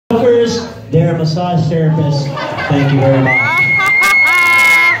hookers, they're a massage therapist. Thank you very much.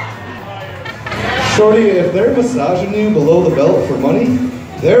 Shorty, if they're massaging you below the belt for money,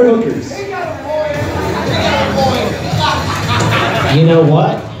 they're hookers. You know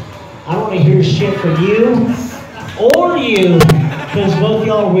what? I don't want to hear shit from you or you, because both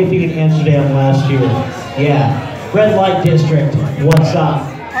y'all were with you in Amsterdam last year. Yeah. Red Light District, what's up?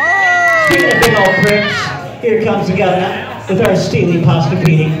 Speaking of big old pricks, here comes the governor with our steely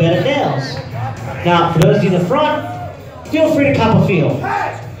posturepedic bed of nails. Now, for those of you in the front, feel free to cop a feel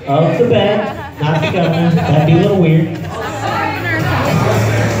of the bed, not the governor. That'd be a little weird.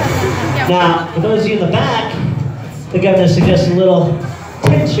 Now, for those of you in the back, the governor suggests a little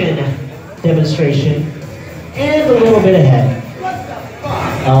tension demonstration and a little bit of head.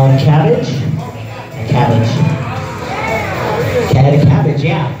 Cabbage? Cabbage. Cabbage,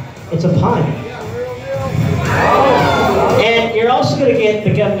 yeah. It's a pun. And you're also going to get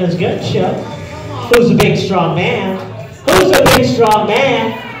the governor's gun show. Who's a big, strong man? Who's a big, strong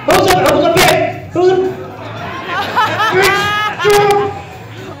man? Who's a big, strong?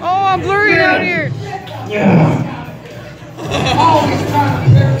 Oh, I'm blurry out here. Yeah.